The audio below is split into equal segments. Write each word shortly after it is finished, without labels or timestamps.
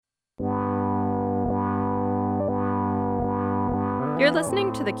You're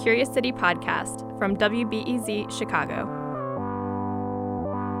listening to the Curious City podcast from WBEZ Chicago.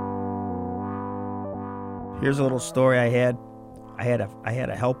 Here's a little story I had. I had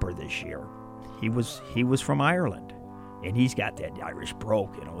a helper this year. He was from Ireland, and he's got that Irish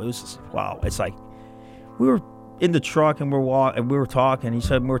brogue. You know, it was just, wow. It's like we were in the truck and we were talking. He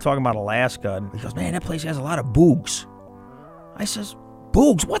said we were talking about Alaska, and he goes, "Man, that place has a lot of boogs." I says,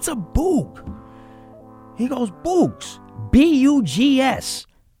 "Boogs? What's a boog?" He goes, "Boogs, B-U-G-S,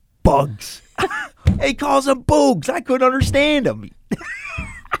 bugs." He calls them boogs. I couldn't understand him.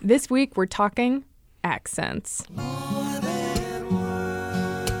 This week we're talking accents.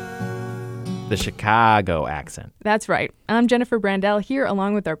 The Chicago accent. That's right. I'm Jennifer Brandel here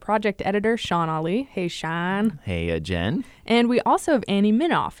along with our project editor, Sean Ali. Hey, Sean. Hey, Jen. And we also have Annie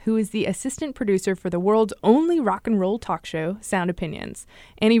Minoff, who is the assistant producer for the world's only rock and roll talk show, Sound Opinions.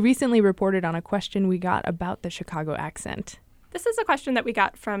 Annie recently reported on a question we got about the Chicago accent. This is a question that we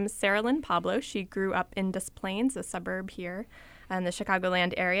got from Sarah Lynn Pablo. She grew up in Des Plaines, a suburb here in the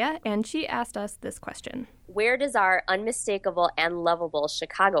Chicagoland area, and she asked us this question. Where does our unmistakable and lovable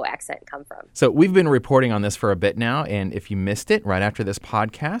Chicago accent come from? So we've been reporting on this for a bit now, and if you missed it right after this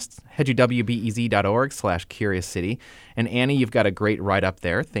podcast, head to wbez.org/Curious City. And Annie, you've got a great write-up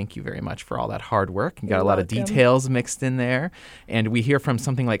there. Thank you very much for all that hard work. You got a lot of details mixed in there. And we hear from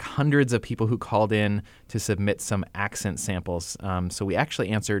something like hundreds of people who called in to submit some accent samples. So we actually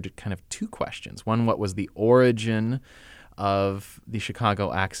answered kind of two questions. One, what was the origin of the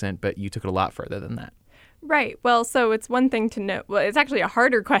Chicago accent, but you took it a lot further than that. Right. Well, so it's one thing to know. Well, it's actually a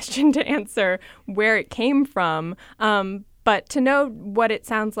harder question to answer where it came from. But to know what it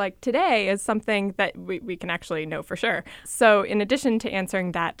sounds like today is something that we can actually know for sure. So in addition to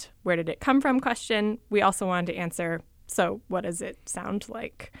answering that where did it come from question, we also wanted to answer, so what does it sound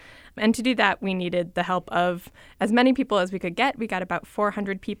like? And to do that, we needed the help of as many people as we could get. We got about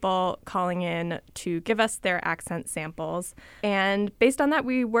 400 people calling in to give us their accent samples. And based on that,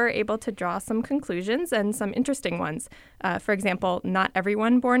 we were able to draw some conclusions and some interesting ones. For example, not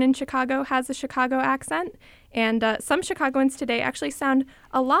everyone born in Chicago has a Chicago accent. And some Chicagoans today actually sound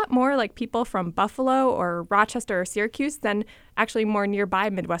a lot more like people from Buffalo or Rochester or Syracuse than actually more nearby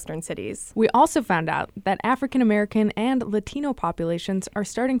Midwestern cities. We also found out that African American and Latino populations are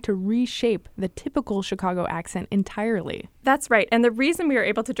starting to reshape the typical Chicago accent entirely. That's right. And the reason we were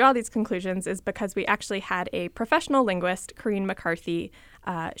able to draw these conclusions is because we actually had a professional linguist, Corinne McCarthy.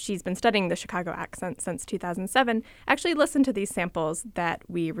 She's been studying the Chicago accent since 2007, actually listen to these samples that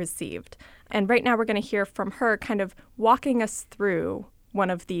we received. And right now we're going to hear from her kind of walking us through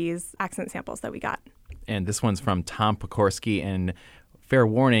one of these accent samples that we got. And this one's from Tom Pokorski, and fair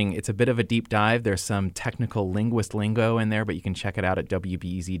warning, it's a bit of a deep dive. There's some technical linguist lingo in there, but you can check it out at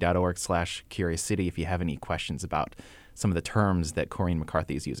wbez.org/Curious City if you have any questions about some of the terms that Corinne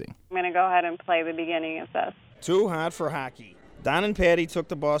McCarthy is using. I'm going to go ahead and play the beginning of this. Too hot for hockey. Don and Patty took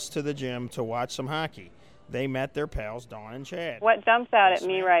the bus to the gym to watch some hockey. They met their pals Dawn and Chad. What jumps out at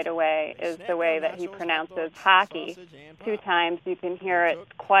me right away is the way that he pronounces hockey. Two times you can hear it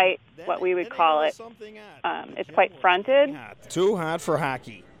quite, what we would call it, it's quite fronted. Too hot for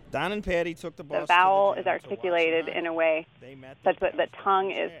hockey. Don and Patty took the bus. The vowel is articulated in a way such that the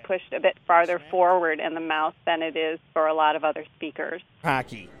tongue is pushed a bit farther forward in the mouth than it is for a lot of other speakers.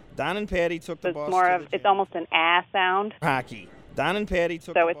 Hockey. Don and Patty took the bus. It's almost an ah sound. Hockey. Don and Patty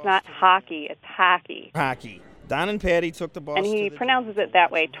took the bus. So it's not hockey, it's hockey. Hockey. Don and Patty took the bus. And he pronounces it that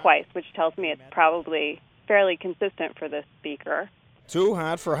way twice, which tells me it's probably fairly consistent for this speaker. Too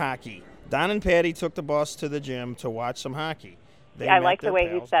hot for hockey. Don and Patty took the bus to the gym to watch some hockey. I like the way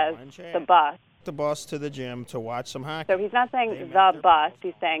he says the bus. The bus to the gym to watch some hockey. So he's not saying the bus,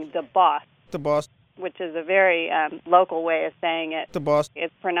 he's saying the bus. The bus. Which is a very local way of saying it. The bus.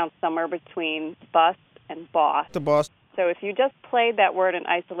 It's pronounced somewhere between bus and boss. The bus. So if you just played that word in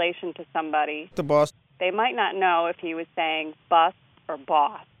isolation to somebody, the bus, they might not know if he was saying bus or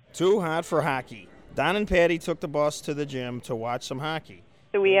boss. Too hot for hockey. Don and Patty took the bus to the gym to watch some hockey.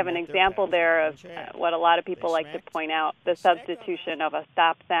 So we have an example there of what a lot of people like to point out, the substitution of a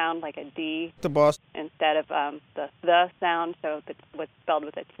stop sound, like a D, the bus, instead of the sound, so what's spelled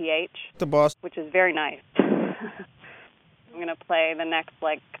with a TH, the bus, which is very nice. I'm going to play the next,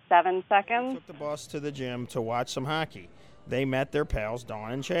 7 seconds. Took the bus to the gym to watch some hockey. They met their pals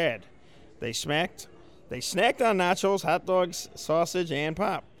Dawn and Chad. They snacked on nachos, hot dogs, sausage, and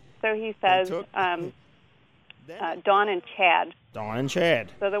pop. So he says Dawn and Chad. Dawn and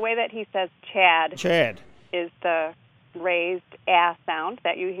Chad. So the way that he says Chad is the raised ah sound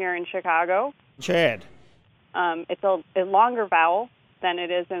that you hear in Chicago. Chad. It's a longer vowel than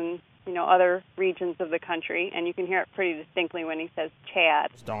it is in other regions of the country, and you can hear it pretty distinctly when he says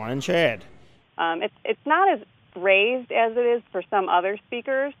Chad. Dawn and Chad. It's not as raised as it is for some other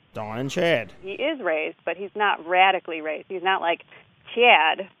speakers. Dawn and Chad. He is raised, but he's not radically raised. He's not like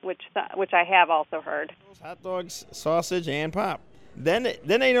Chad, which I have also heard. Hot dogs, sausage, and pop. Then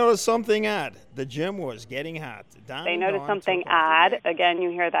they noticed something odd. The gym was getting hot. They noticed something odd. Again, you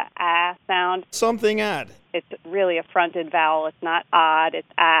hear the ah sound. Something odd. It's really a fronted vowel. It's not odd, it's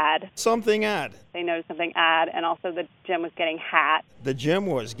odd. Something odd. They noticed something odd, and also the gym was getting hot. The gym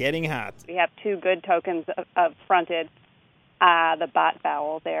was getting hot. We have two good tokens of fronted the bot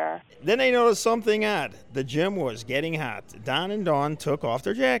vowel there. Then they noticed something odd. The gym was getting hot. Don and Dawn took off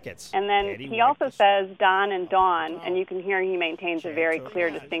their jackets. And then he also says Don and Dawn, and you can hear he maintains a very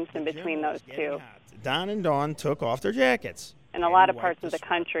clear distinction between those two. Don and Dawn took off their jackets. In a lot of parts of the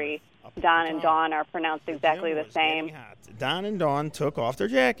country, Don and Dawn are pronounced exactly the same. Don and Dawn took off their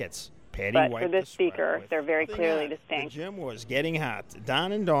jackets. But for this speaker, they're very clearly distinct. The gym was getting hot.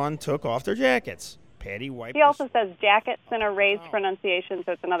 Don and Dawn took off their jackets. He also says jackets in a raised pronunciation,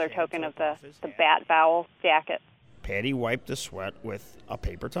 so it's another token of the bat vowel, jacket. Patty wiped the sweat with a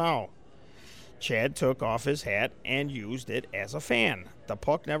paper towel. Chad took off his hat and used it as a fan. The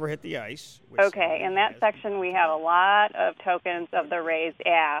puck never hit the ice. Okay, in that section we have a lot of tokens of the raised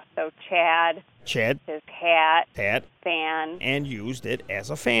ass. So Chad, his hat, fan, and used it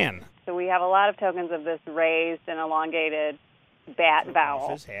as a fan. So we have a lot of tokens of this raised and elongated bat vowel.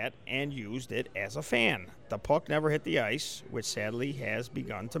 His hat and used it as a fan. The puck never hit the ice, which sadly has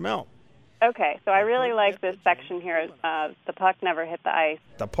begun to melt. Okay, so I really like this section here. The puck never hit the ice.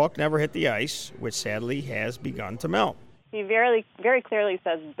 The puck never hit the ice, which sadly has begun to melt. He very, very clearly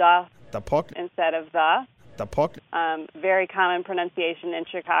says the puck instead of the. The puck. Very common pronunciation in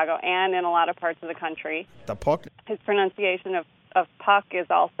Chicago and in a lot of parts of the country. The puck. His pronunciation of puck is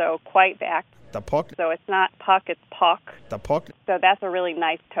also quite back. The puck. So it's not puck, it's puck. The puck. So that's a really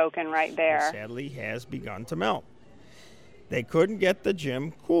nice token right there. Sadly has begun to melt. They couldn't get the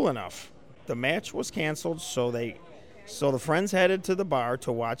gym cool enough. The match was canceled, so the friends headed to the bar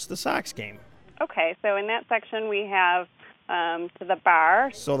to watch the Sox game. Okay, so in that section we have to the bar.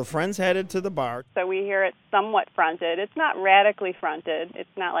 So the friends headed to the bar. So we hear it somewhat fronted. It's not radically fronted.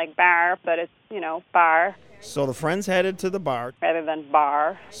 It's not like bar, but it's, bar. So the friends headed to the bar. Rather than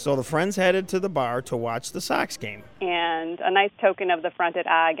bar. So the friends headed to the bar to watch the Sox game. And a nice token of the fronted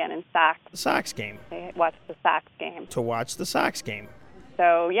ah again in Sox. The Sox game. They watched the Sox game. To watch the Sox game.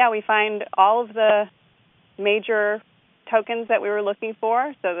 So, yeah, we find all of the major tokens that we were looking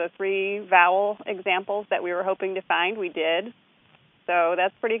for. So the 3 vowel examples that we were hoping to find, we did. So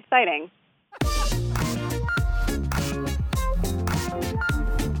that's pretty exciting.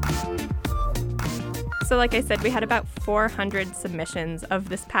 So like I said, we had about 400 submissions of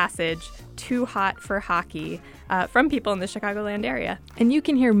this passage, Too Hot for Hockey, from people in the Chicagoland area. And you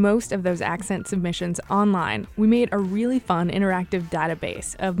can hear most of those accent submissions online. We made a really fun interactive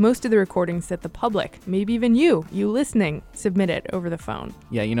database of most of the recordings that the public, maybe even you listening, submitted over the phone.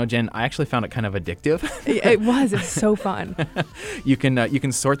 Yeah, Jen, I actually found it kind of addictive. It was so fun. You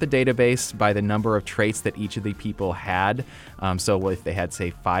can sort the database by the number of traits that each of the people had. So if they had,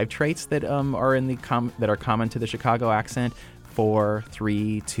 say, 5 traits that are in that are common to the Chicago accent, 4,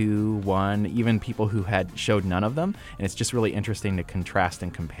 3, 2, 1, even people who had showed none of them. And it's just really interesting to contrast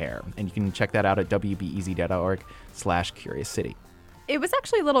and compare. And you can check that out at wbez.org/Curious City. It was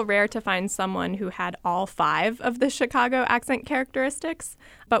actually a little rare to find someone who had all 5 of the Chicago accent characteristics,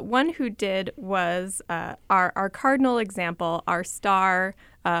 but one who did was our cardinal example, our star,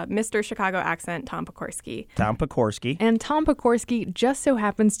 Mr. Chicago accent, Tom Pokorsky. Tom Pokorsky. And Tom Pokorsky just so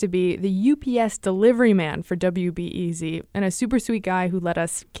happens to be the UPS delivery man for WBEZ and a super sweet guy who let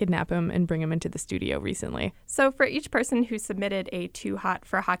us kidnap him and bring him into the studio recently. So for each person who submitted a Too Hot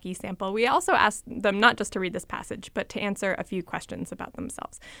for Hockey sample, we also asked them not just to read this passage, but to answer a few questions about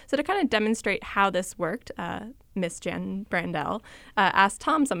themselves. So to kind of demonstrate how this worked, Miss Jen Brandel asked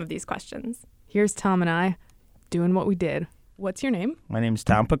Tom some of these questions. Here's Tom and I doing what we did. What's your name? My name's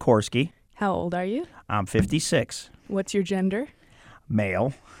Tom Pokorsky. How old are you? I'm 56. What's your gender?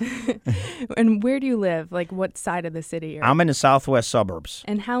 Male. And where do you live? Like what side of the city? I'm in the southwest suburbs.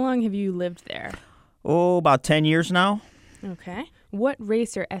 And how long have you lived there? Oh, about 10 years now. Okay. What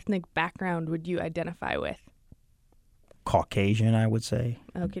race or ethnic background would you identify with? Caucasian, I would say.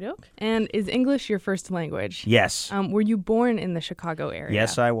 Okie doke. And is English your first language? Yes. Were you born in the Chicago area?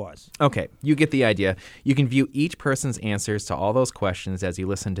 Yes, I was. Okay, you get the idea. You can view each person's answers to all those questions as you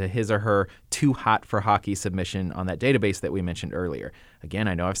listen to his or her Too Hot for Hockey submission on that database that we mentioned earlier. Again,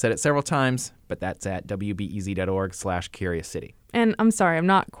 I know I've said it several times, but that's at wbez.org/Curious City. And I'm sorry, I'm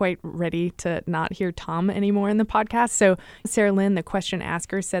not quite ready to not hear Tom anymore in the podcast. So Sarah Lynn, the question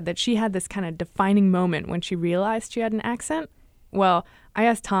asker, said that she had this kind of defining moment when she realized she had an accent. Well, I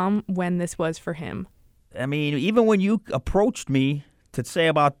asked Tom when this was for him. I mean, even when you approached me to say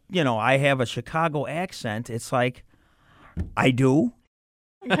about, I have a Chicago accent, it's like, I do.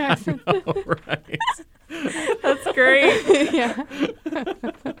 I know, right? That's great. Yeah.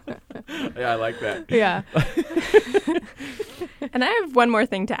 Yeah, I like that. Yeah. And I have one more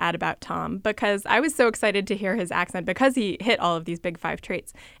thing to add about Tom, because I was so excited to hear his accent because he hit all of these big 5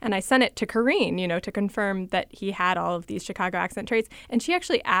 traits. And I sent it to Corrine, to confirm that he had all of these Chicago accent traits. And she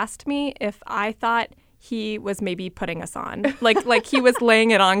actually asked me if I thought he was maybe putting us on, like he was laying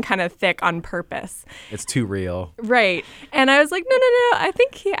it on kind of thick on purpose. It's too real. Right. And I was like, no, I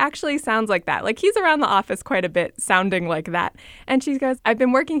think he actually sounds like that. Like, he's around the office quite a bit sounding like that. And she goes, I've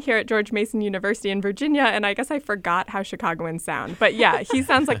been working here at George Mason University in Virginia, and I guess I forgot how Chicagoans sound. But yeah, he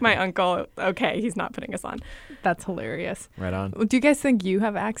sounds like my uncle. Okay, he's not putting us on. That's hilarious. Right on. Do you guys think you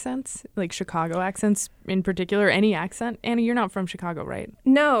have accents, like Chicago accents in particular, any accent? Annie, you're not from Chicago, right?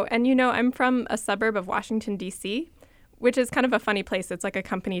 No, and I'm from a suburb of Washington, D.C., which is kind of a funny place. It's like a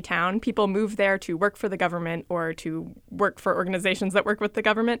company town. People move there to work for the government or to work for organizations that work with the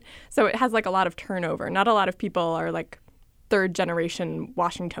government. So it has like a lot of turnover. Not a lot of people are like third-generation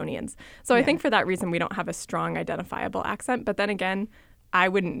Washingtonians. So I think for that reason, we don't have a strong identifiable accent. But then again, I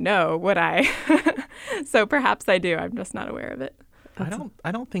wouldn't know, would I? So perhaps I do. I'm just not aware of it.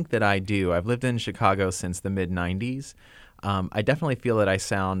 I don't think that I do. I've lived in Chicago since the mid-'90s. I definitely feel that I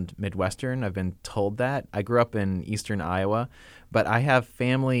sound Midwestern. I've been told that. I grew up in eastern Iowa, but I have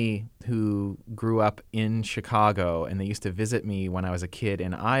family who grew up in Chicago, and they used to visit me when I was a kid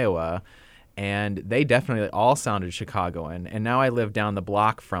in Iowa, and they definitely all sounded Chicagoan, and now I live down the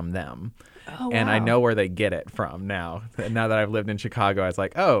block from them. Oh, and wow. I know where they get it from now. Now that I've lived in Chicago, I was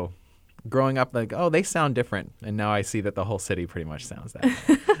like, oh, growing up, like, oh, they sound different. And now I see that the whole city pretty much sounds that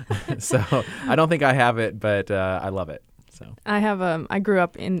way. So I don't think I have it, but I love it. So I grew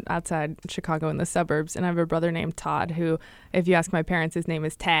up outside Chicago in the suburbs, and I have a brother named Todd who, if you ask my parents, his name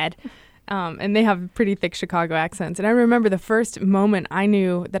is Tad. And they have pretty thick Chicago accents. And I remember the first moment I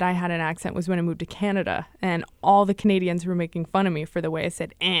knew that I had an accent was when I moved to Canada, and all the Canadians were making fun of me for the way I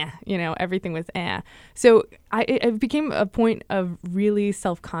said everything was So it became a point of really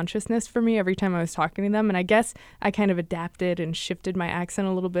self-consciousness for me every time I was talking to them. And I guess I kind of adapted and shifted my accent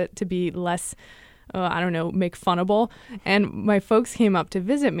a little bit to be less make funnable. And my folks came up to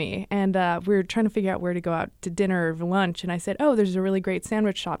visit me, and we were trying to figure out where to go out to dinner or lunch. And I said, oh, there's a really great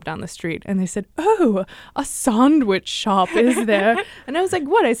sandwich shop down the street. And they said, oh, a sandwich shop is there? And I was like,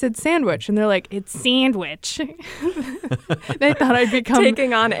 what? I said sandwich. And they're like, it's sandwich. They thought I'd become...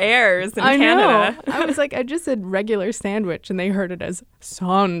 taking on airs in I Canada. know. I was like, I just said regular sandwich, and they heard it as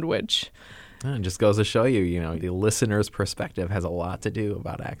sandwich. it just goes to show you, the listener's perspective has a lot to do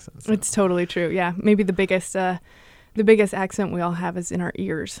about accents. So. It's totally true. Yeah. Maybe the biggest accent we all have is in our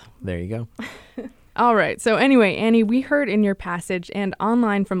ears. There you go. All right. So anyway, Annie, we heard in your passage and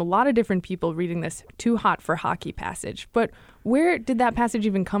online from a lot of different people reading this Too Hot for Hockey passage. But where did that passage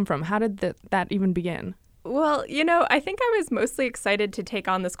even come from? How did that even begin? Well, I think I was mostly excited to take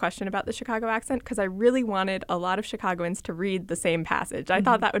on this question about the Chicago accent because I really wanted a lot of Chicagoans to read the same passage. I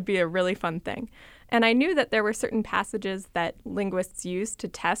thought that would be a really fun thing. And I knew that there were certain passages that linguists use to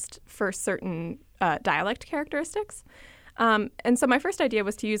test for certain dialect characteristics. And so my first idea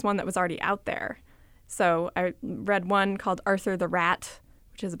was to use one that was already out there. So I read one called Arthur the Rat,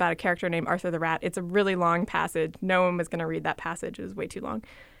 which is about a character named Arthur the Rat. It's a really long passage. No one was going to read that passage. It was way too long.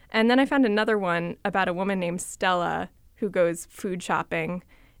 And then I found another one about a woman named Stella who goes food shopping,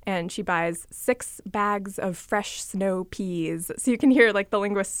 and she buys 6 bags of fresh snow peas. So you can hear the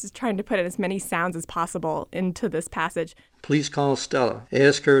linguist is trying to put in as many sounds as possible into this passage. Please call Stella.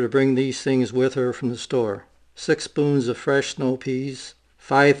 Ask her to bring these things with her from the store. 6 spoons of fresh snow peas,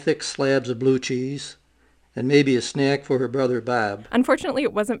 5 thick slabs of blue cheese, and maybe a snack for her brother Bob. Unfortunately,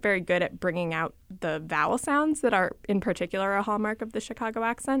 it wasn't very good at bringing out the vowel sounds that are in particular a hallmark of the Chicago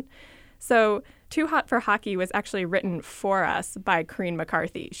accent. So Too Hot for Hockey was actually written for us by Corrine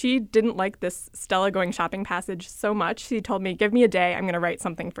McCarthy. She didn't like this Stella going shopping passage so much. She told me, give me a day, I'm going to write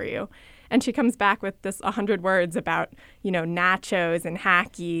something for you. And she comes back with this 100 words about, nachos and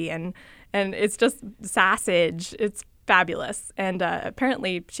hacky, and it's just sausage. It's fabulous. And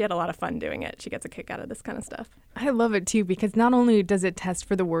apparently she had a lot of fun doing it. She gets a kick out of this kind of stuff. I love it too, because not only does it test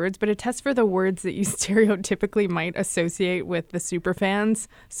for the words, but it tests for the words that you stereotypically might associate with the superfans.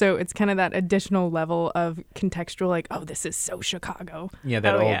 So it's kind of that additional level of contextual, like, oh, this is so Chicago. Yeah,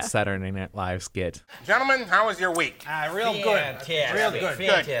 that Oh, old yeah. Saturday Night Live skit. Gentlemen, how was your week? Real good. Real good.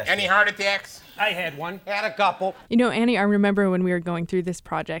 Good. Any heart attacks? I had one. Had a couple. You know, Annie, I remember when we were going through this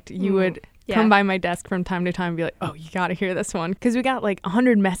project, you would come by my desk from time to time and be like, oh, you got to hear this one. Because we got like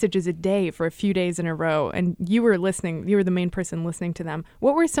 100 messages a day for a few days in a row. And you were listening. You were the main person listening to them.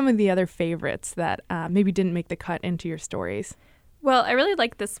 What were some of the other favorites that maybe didn't make the cut into your stories? Well, I really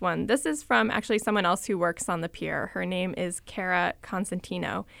like this one. This is from actually someone else who works on the pier. Her name is Cara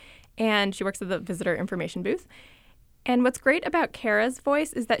Constantino, and she works at the visitor information booth. And what's great about Cara's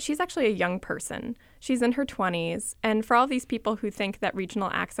voice is that she's actually a young person. She's in her 20s. And for all these people who think that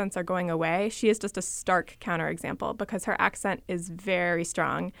regional accents are going away, she is just a stark counterexample because her accent is very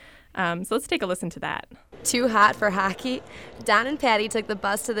strong. So let's take a listen to that. Too hot for hockey. Don and Patty took the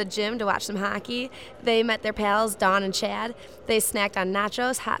bus to the gym to watch some hockey. They met their pals, Dawn and Chad. They snacked on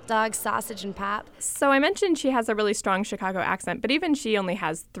nachos, hot dogs, sausage, and pop. So I mentioned she has a really strong Chicago accent, but even she only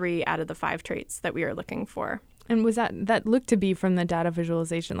has 3 out of the 5 traits that we are looking for. And was that looked to be from the data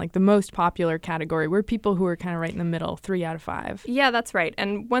visualization, like the most popular category, were people who were kind of right in the middle, 3 out of 5. Yeah, that's right.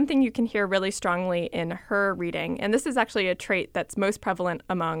 And one thing you can hear really strongly in her reading, and this is actually a trait that's most prevalent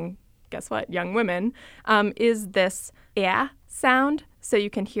among, guess what, young women, is this yeah sound. So you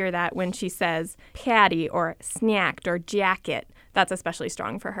can hear that when she says patty or snacked or jacket. That's especially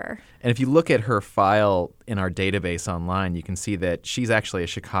strong for her. And if you look at her file in our database online, you can see that she's actually a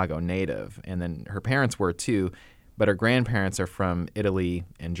Chicago native. And then her parents were too, but her grandparents are from Italy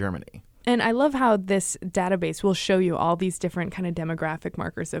and Germany. And I love how this database will show you all these different kind of demographic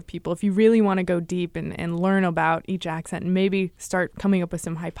markers of people. If you really want to go deep and learn about each accent and maybe start coming up with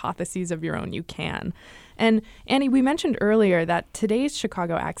some hypotheses of your own, you can. And Annie, we mentioned earlier that today's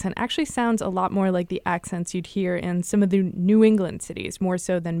Chicago accent actually sounds a lot more like the accents you'd hear in some of the New England cities, more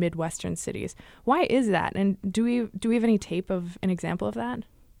so than Midwestern cities. Why is that? And do we have any tape of an example of that?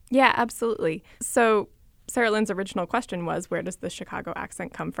 Yeah, absolutely. So Sarah Lynn's original question was, where does the Chicago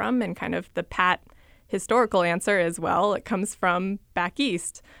accent come from? And kind of the pat historical answer is, well, it comes from back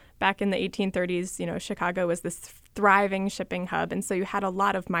east. Back in the 1830s, you know, Chicago was this thriving shipping hub, and so you had a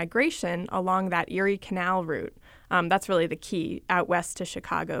lot of migration along that Erie Canal route. That's really the key, out west to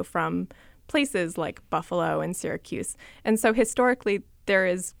Chicago from places like Buffalo and Syracuse. And so historically, there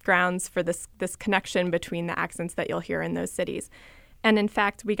is grounds for this connection between the accents that you'll hear in those cities. And in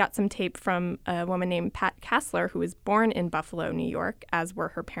fact, we got some tape from a woman named Pat Kassler, who was born in Buffalo, New York, as were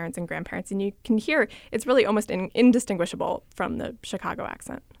her parents and grandparents. And you can hear it's really almost indistinguishable from the Chicago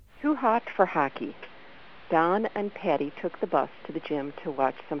accent. Too hot for hockey. Don and Patty took the bus to the gym to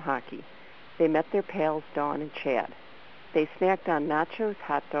watch some hockey. They met their pals Dawn and Chad. They snacked on nachos,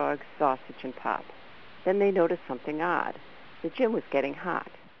 hot dogs, sausage, and pop. Then they noticed something odd. The gym was getting hot.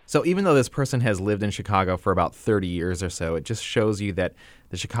 So even though this person has lived in Chicago for about 30 years or so, it just shows you that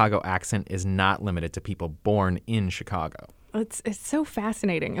the Chicago accent is not limited to people born in Chicago. It's so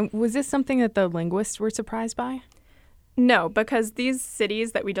fascinating. And was this something that the linguists were surprised by? No, because these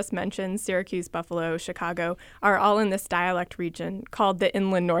cities that we just mentioned, Syracuse, Buffalo, Chicago, are all in this dialect region called the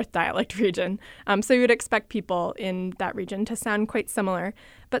Inland North dialect region. So you would expect people in that region to sound quite similar.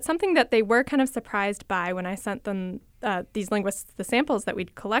 But something that they were kind of surprised by when I sent them these linguists the samples that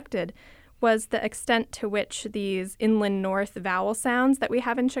we'd collected was the extent to which these Inland North vowel sounds that we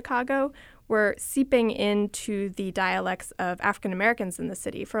have in Chicago were seeping into the dialects of African Americans in the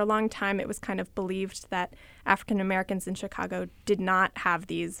city. For a long time, it was kind of believed that African Americans in Chicago did not have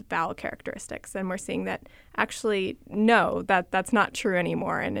these vowel characteristics. And we're seeing that actually, no, that's not true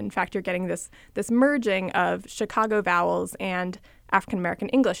anymore. And in fact, you're getting this merging of Chicago vowels and African American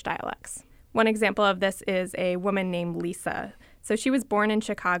English dialects. One example of this is a woman named Lisa. So she was born in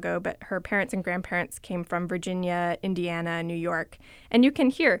Chicago, but her parents and grandparents came from Virginia, Indiana, New York. And you can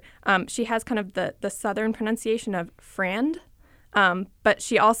hear she has kind of the southern pronunciation of friend, but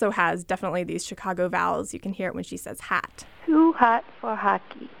she also has definitely these Chicago vowels. You can hear it when she says hat. Too hot for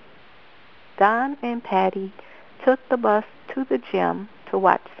hockey. Don and Patty took the bus to the gym to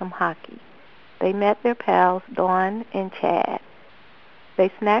watch some hockey. They met their pals Dawn and Chad. They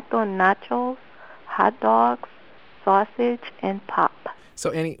snacked on nachos, hot dogs, sausage, and pop.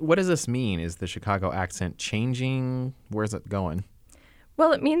 So, Annie, what does this mean? Is the Chicago accent changing? Where's it going?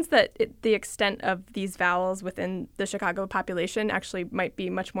 Well, it means that the extent of these vowels within the Chicago population actually might be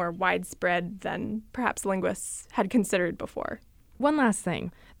much more widespread than perhaps linguists had considered before. One last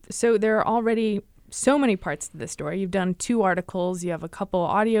thing. So there are already so many parts to this story. You've done 2 articles, you have a couple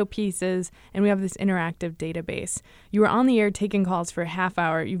audio pieces, and we have this interactive database. You were on the air taking calls for a half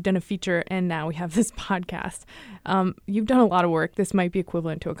hour. You've done a feature, and now we have this podcast. You've done a lot of work. This might be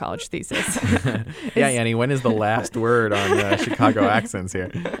equivalent to a college thesis. Yeah, Annie, when is the last word on Chicago accents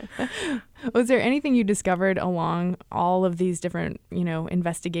here? Was there anything you discovered along all of these different,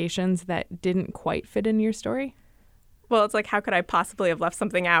 investigations that didn't quite fit in your story? Well, it's like, how could I possibly have left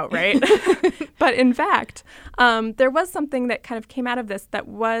something out, right? But in fact, there was something that kind of came out of this that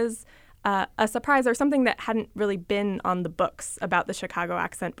was a surprise, or something that hadn't really been on the books about the Chicago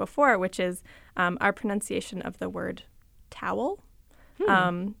accent before, which is our pronunciation of the word towel.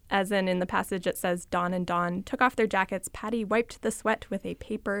 As in the passage, it says, Don and Dawn took off their jackets. Patty wiped the sweat with a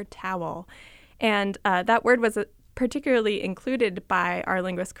paper towel. And that word was particularly included by our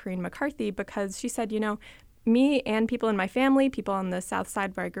linguist, Corinne McCarthy, because she said, me and people in my family, people on the South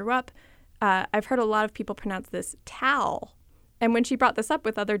Side where I grew up, I've heard a lot of people pronounce this towel. And when she brought this up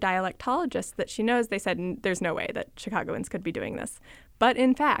with other dialectologists that she knows, they said there's no way that Chicagoans could be doing this. But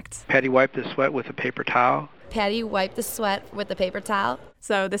in fact, Patty wiped the sweat with a paper towel. Patty wiped the sweat with a paper towel.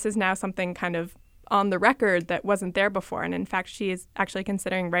 So this is now something kind of on the record that wasn't there before. And in fact, she is actually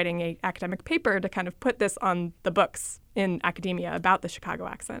considering writing an academic paper to kind of put this on the books in academia about the Chicago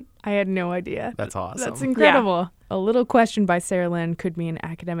accent. I had no idea. That's awesome. That's incredible. Yeah. A little question by Sarah Lynn could mean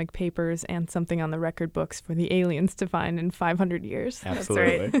academic papers and something on the record books for the aliens to find in 500 years.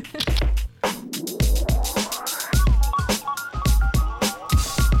 Absolutely. That's right.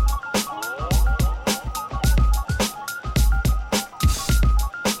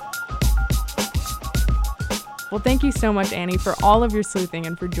 Well, thank you so much, Annie, for all of your sleuthing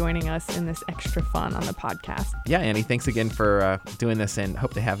and for joining us in this extra fun on the podcast. Yeah, Annie, thanks again for doing this, and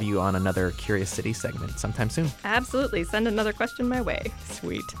hope to have you on another Curious City segment sometime soon. Absolutely. Send another question my way.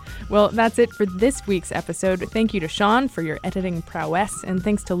 Sweet. Well, that's it for this week's episode. Thank you to Sean for your editing prowess, and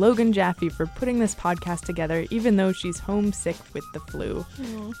thanks to Logan Jaffe for putting this podcast together, even though she's homesick with the flu.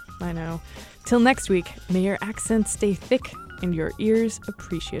 I know. Till next week, may your accents stay thick and your ears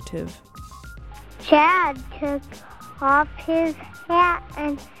appreciative. Chad took off his hat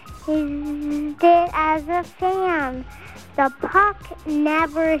and used it as a fan. The puck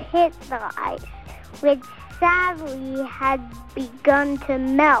never hit the ice, which sadly had begun to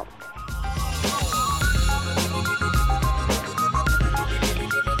melt.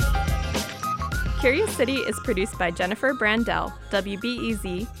 Curious City is produced by Jennifer Brandel,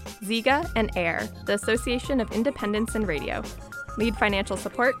 WBEZ, Ziga, and AIR, the Association of Independents in Radio. Lead financial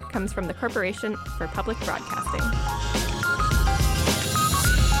support comes from the Corporation for Public Broadcasting.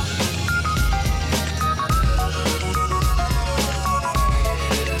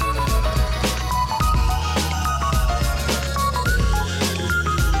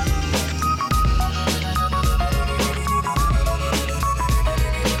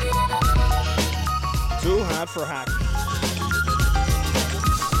 Too hot for hockey.